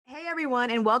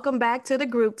everyone, and welcome back to the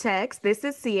group text. This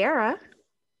is Sierra.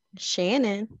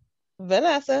 Shannon.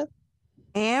 Vanessa.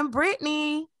 And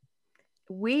Brittany.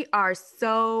 We are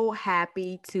so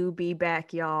happy to be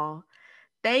back, y'all.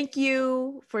 Thank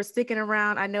you for sticking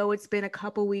around. I know it's been a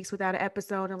couple weeks without an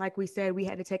episode, and like we said, we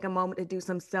had to take a moment to do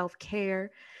some self-care,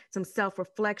 some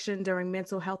self-reflection during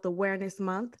Mental Health Awareness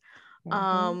Month.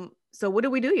 So what do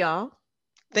we do, y'all?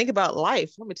 Think about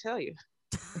life. Let me tell you.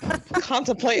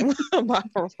 Contemplate my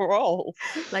role.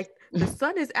 Like, the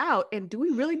sun is out, and do we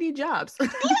really need jobs?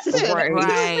 Listen,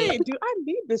 Right. do I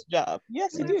need this job?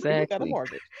 Yes, you do. Exactly. You got a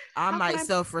mortgage. I might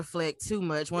self-reflect too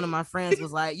much. One of my friends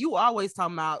was like, "You always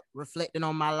talking about reflecting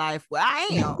on my life." Well, I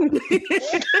am.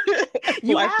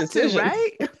 You life have decisions. To,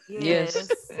 right? Yes.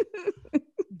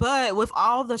 But with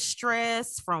all the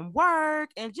stress from work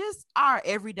and just our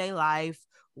everyday life,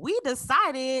 we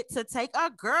decided to take a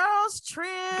girls trip.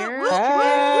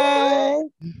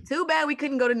 Too bad we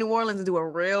couldn't go to New Orleans and do a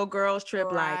real girls trip.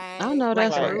 Right. Like, oh no,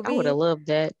 that's right. I would have loved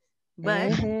that.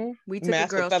 But we took a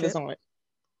girls trip. On it.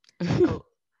 Oh,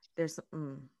 there's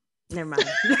never mind.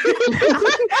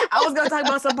 I was gonna talk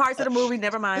about some parts of the movie.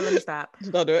 Never mind. Let me stop.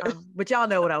 Don't do it. But y'all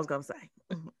know what I was gonna say.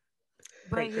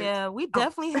 But yeah, we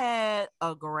definitely had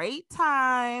a great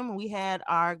time. We had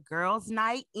our girls'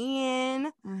 night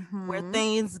in where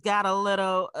things got a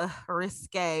little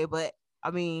risque, but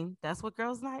I mean, that's what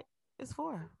girls' night is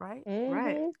for, right?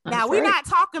 Right. Now, we're not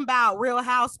talking about Real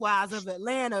Housewives of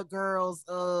Atlanta girls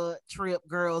trip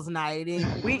girls' night.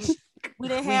 And we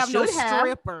didn't have no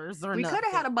strippers or nothing. We could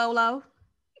have had a bolo.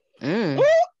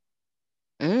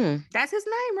 That's his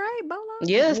name, right? Bolo?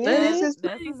 Yes,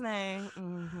 that's his name.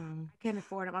 I can't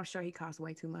afford him. I'm sure he costs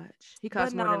way too much. He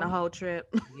costs more than the whole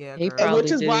trip. Yeah, and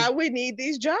which is why we need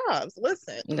these jobs.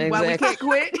 Listen, exactly. Why we can't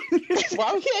quit.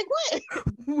 Why we can't quit.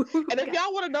 And if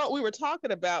y'all want to know what we were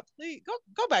talking about, please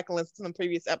go back and listen to some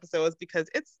previous episodes because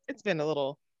it's been a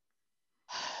little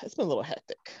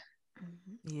hectic.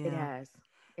 Yeah. It has.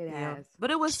 It has.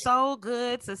 But it was so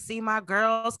good to see my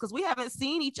girls because we haven't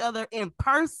seen each other in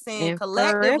person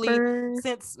collectively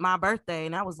since my birthday,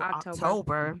 and that was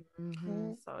October.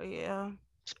 So yeah,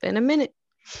 it's been a minute.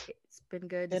 It's been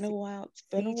good. Been a while.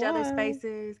 See each other's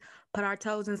faces, put our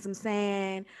toes in some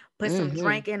sand, put some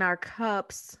drink in our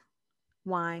cups,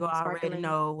 wine. You already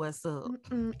know what's up.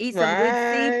 Eat some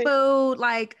good seafood.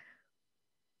 Like,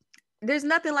 there's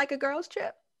nothing like a girls'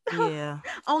 trip. Yeah.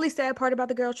 Only sad part about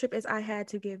the girl trip is I had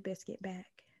to give Biscuit back.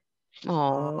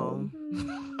 Oh.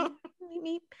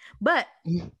 But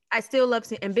I still love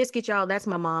seeing, and Biscuit, y'all, that's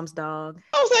my mom's dog.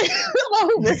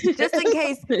 just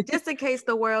in case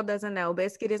the world doesn't know,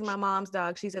 Biscuit is my mom's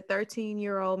dog. She's a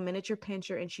 13-year-old miniature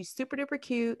pinscher, and she's super duper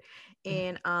cute.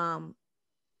 And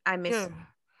I miss.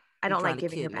 I don't like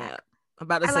giving her back. I'm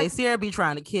about to say, Sierra be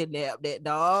trying to kidnap that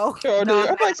dog. I'm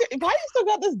like, why you still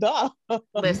got this dog?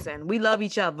 Listen, we love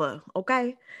each other,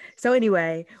 okay? So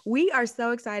anyway, we are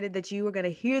so excited that you are going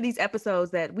to hear these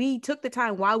episodes that we took the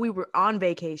time while we were on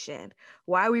vacation,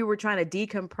 while we were trying to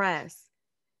decompress,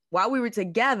 while we were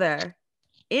together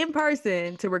in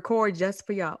person to record just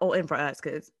for y'all. Oh, and for us,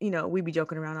 because, we be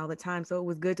joking around all the time. So it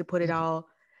was good to put it all,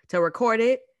 to record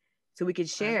it so we could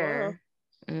share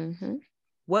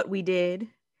what we did.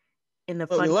 In the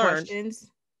fun questions,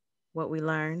 what we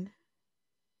learned,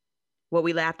 what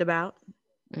we laughed about.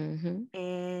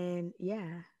 And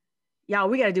y'all,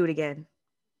 we got to do it again.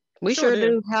 We sure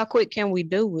do. How quick can we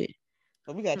do it?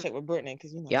 Well, we got to check with Brittany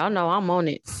because y'all know I'm on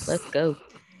it. Let's go.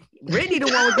 Brittany, the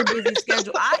one with the busy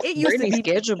schedule. Brittany's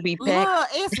schedule be packed. Look,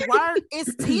 it's work.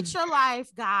 It's teacher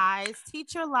life, guys.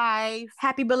 Teacher life.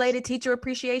 Happy belated Teacher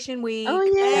Appreciation Week. Oh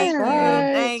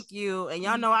yeah, thank you. And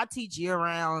y'all know I teach year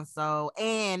round,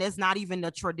 and it's not even the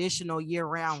traditional year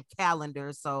round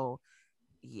calendar. So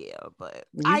yeah, but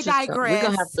I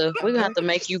digress. We're gonna have to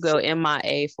make you go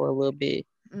MIA for a little bit.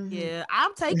 Yeah,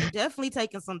 I'm definitely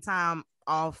taking some time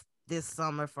off this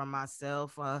summer for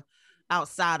myself.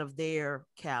 Outside of their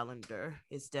calendar,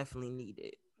 it's definitely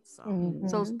needed.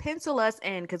 So pencil us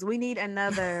in because we need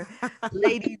another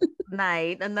ladies'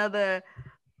 night, another,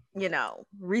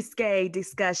 risque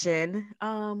discussion.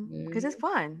 Because it's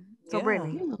fun. So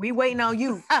Brittany, we waiting on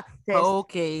you.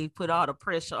 Okay, put all the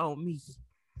pressure on me.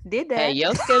 Did that? Hey,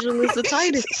 your schedule is the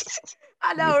tightest.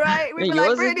 I know, right? We be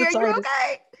like, Brittany, are you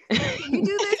okay? Can you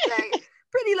do this thing?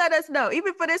 Brittany, let us know.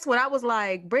 Even for this one, I was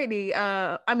like, Brittany,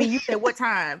 you said what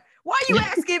time? Why are you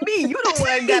asking me? You the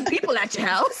one got people at your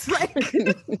house. Like,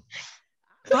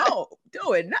 oh,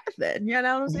 doing nothing. You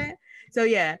know what I'm saying? So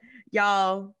yeah,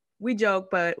 y'all, we joke,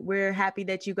 but we're happy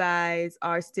that you guys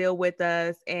are still with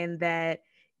us and that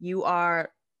you are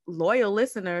loyal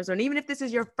listeners. And even if this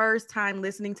is your first time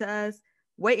listening to us,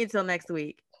 wait until next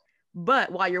week.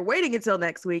 But while you're waiting until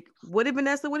next week, what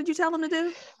did you tell them to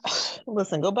do?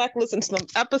 Listen, go back, listen to some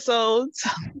episodes,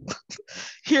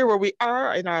 hear where we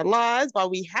are in our lives while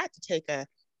we had to take a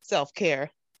self-care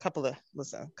couple of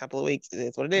weeks. It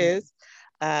is what it is.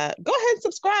 Go ahead and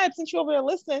subscribe since you're over there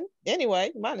listening.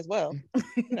 Anyway, you might as well,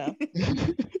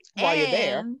 while you're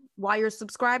there. While you're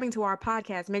subscribing to our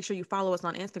podcast, make sure you follow us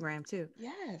on Instagram too.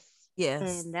 Yes.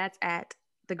 And that's at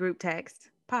the Group Text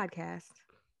Podcast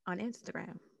on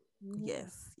Instagram.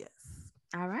 Yes.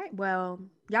 All right. Well,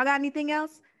 y'all got anything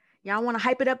else? Y'all want to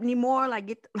hype it up anymore? Like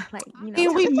we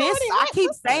miss. I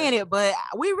keep saying it, but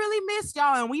we really miss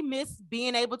y'all, and we miss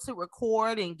being able to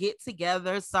record and get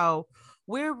together. So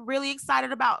we're really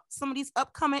excited about some of these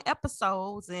upcoming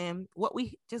episodes, and what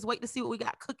we just wait to see what we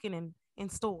got cooking in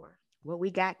store. What we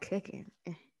got cooking?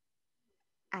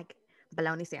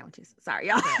 Bologna sandwiches. Sorry,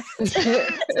 y'all.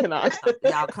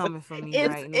 Y'all coming for me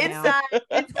right now.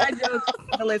 Inside jokes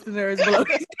for the listeners.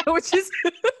 Bologna sandwiches.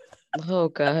 Oh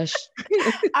gosh.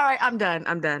 All right, I'm done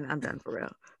for real.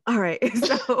 All right,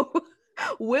 so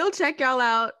we'll check y'all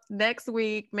out next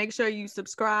week. Make sure you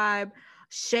subscribe,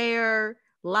 share,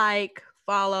 like,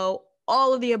 follow,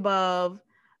 all of the above.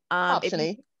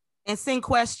 And send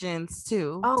questions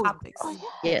too. Topics.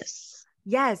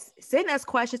 Yes, send us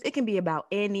questions. It can be about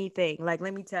anything. Like,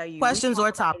 let me tell you, questions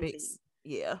or topics.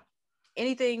 Yeah,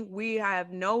 anything. We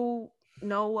have no. I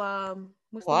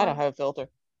don't have a filter.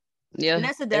 Yeah,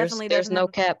 Vanessa definitely there's no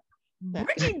cap.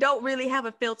 Brittany don't really have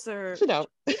a filter. She don't.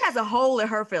 She has a hole in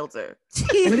her filter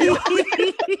because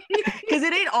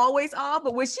it ain't always on.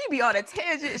 But when she be on a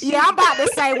tangent, I'm about to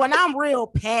say when I'm real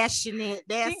passionate,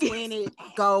 that's when it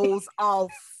goes off.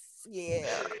 Yeah,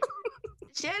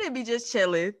 Shannon be just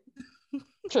chilling.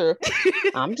 True.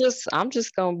 I'm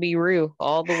just gonna be real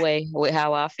all the way with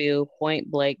how I feel,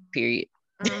 point blank, period.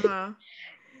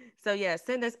 So yeah,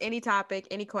 send us any topic,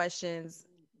 any questions,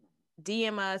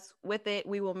 DM us with it.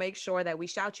 We will make sure that we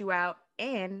shout you out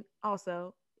and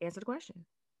also answer the question.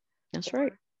 That's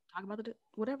right. Talk about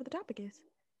whatever the topic is.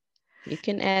 You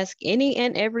can ask any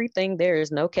and everything. There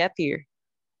is no cap here.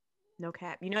 No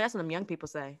cap. That's what them young people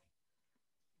say.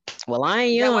 Well, I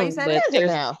ain't young, but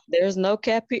there's no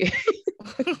cap here.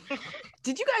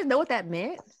 Did you guys know what that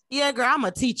meant? Yeah, girl, I'm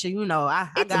a teacher. I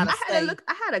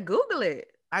had to Google it.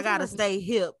 I gotta stay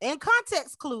hip and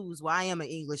context clues. Well, I am an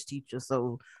English teacher,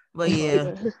 so. But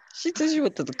yeah, she tells you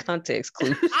what the context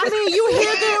clues. I mean, you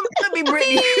hear them. Let me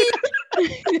Brittany.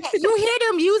 You hear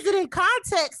them use it in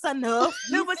context enough.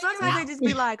 No, but sometimes they just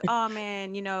be like, "Oh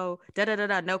man, da da da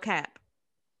da, no cap."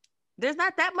 There's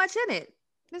not that much in it.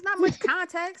 There's not much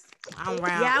context. I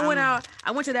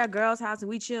went to that girl's house and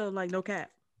we chilled like no cap.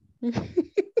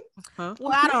 Huh?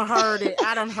 Well, I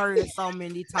done heard it so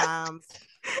many times.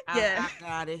 I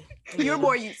got it. You're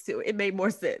more used to it. It made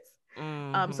more sense.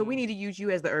 So we need to use you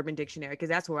as the Urban Dictionary because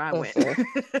that's where I went.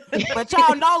 But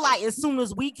y'all know, like as soon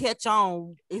as we catch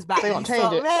on, it's about to be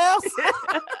something else.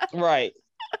 Right.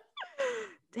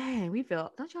 Dang,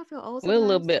 don't y'all feel old? We're a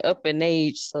little bit up in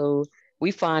age, so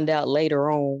we find out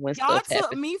later on when y'all stuff took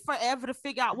happens. me forever to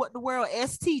figure out what the word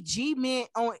STG meant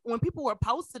when people were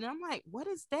posting. I'm like, what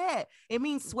is that? It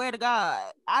means swear to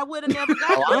God. I would have never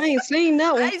got I ain't seen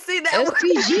that one.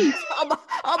 STG. I was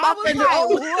like,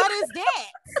 what is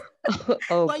that?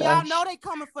 But y'all know they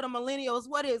coming for the millennials.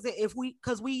 What is it?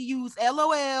 Because we use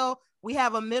LOL. We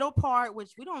have a middle part,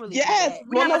 which we don't really. Yes,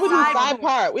 we do side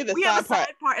part. We have a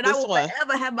side part, and I will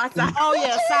forever have my side. Oh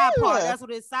yeah, side part. That's what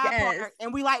it's side part.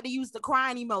 And we like to use the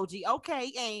crying emoji.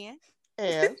 Okay,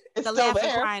 and the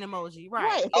laughing crying emoji,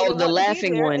 right? Oh, the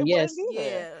laughing one. Yes.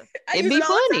 Yeah. It'd be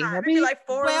funny. I'd be like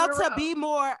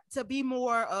to be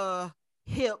more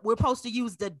hip, we're supposed to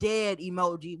use the dead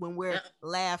emoji when we're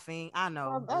laughing. I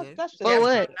know. That's what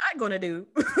I'm not gonna do.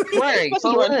 Right.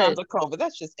 But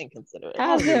that's just inconsiderate.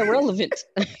 How's that relevant?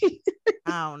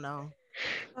 I don't know.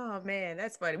 Oh man,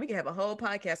 that's funny. We can have a whole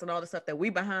podcast on all the stuff that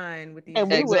we behind with these.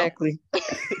 Exactly.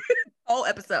 Whole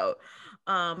episode.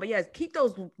 But yes, keep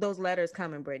those letters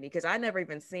coming, Brittany, because I never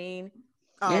even seen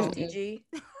STG.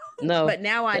 No. But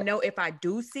now I know if I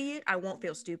do see it, I won't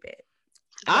feel stupid.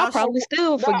 I'll probably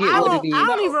still forget what it is. I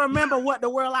don't even remember what the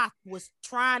word I was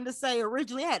trying to say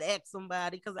originally. I had to ask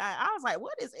somebody because I was like,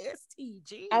 what is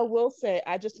STG? I will say,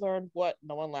 I just learned what,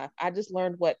 no one laughed. I just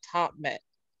learned what top meant.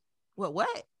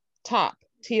 What? Top.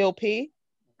 T-O-P.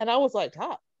 And I was like,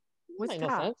 top? What's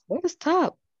top? No, what is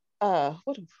top?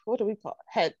 What do we call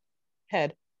it?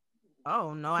 Head.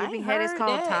 Oh, no, I ain't head heard is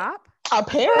called that. top?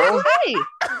 Apparently.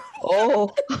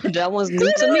 Oh, that was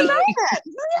new to me.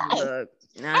 Look,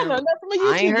 I learned that from a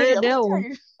YouTube I ain't heard video. that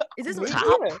one. Is this what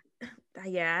top?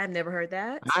 Yeah, I've never heard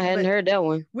that. I hadn't heard that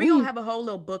one. We're going to have a whole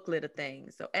little booklet of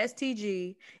things. So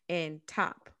STG and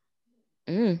top.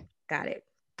 Got it.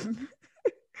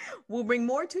 We'll bring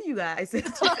more to you guys,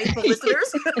 faithful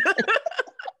listeners.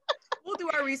 We'll do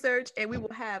our research and we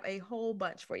will have a whole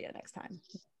bunch for you next time,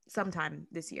 sometime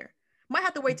this year. Might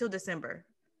have to wait till December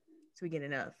so we get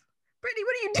enough. Brittany,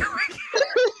 what are you doing?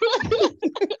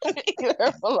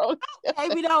 Hey,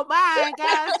 we don't mind,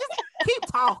 guys. Just keep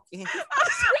talking.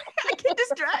 I get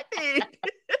distracted.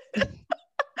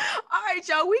 All right,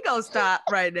 y'all, we gonna stop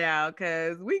right now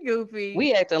because we goofy.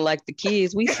 We acting like the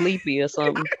kids. We sleepy or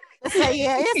something. Say,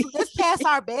 yeah, it's past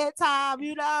our bedtime,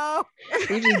 you know.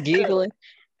 We just giggling.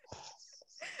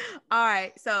 All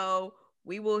right, so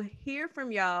we will hear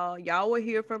from y'all. Y'all will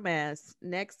hear from us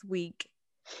next week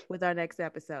with our next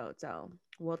episode. So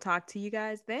we'll talk to you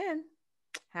guys then.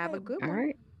 Have a good one. All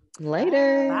right.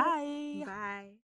 Later. Bye. Bye.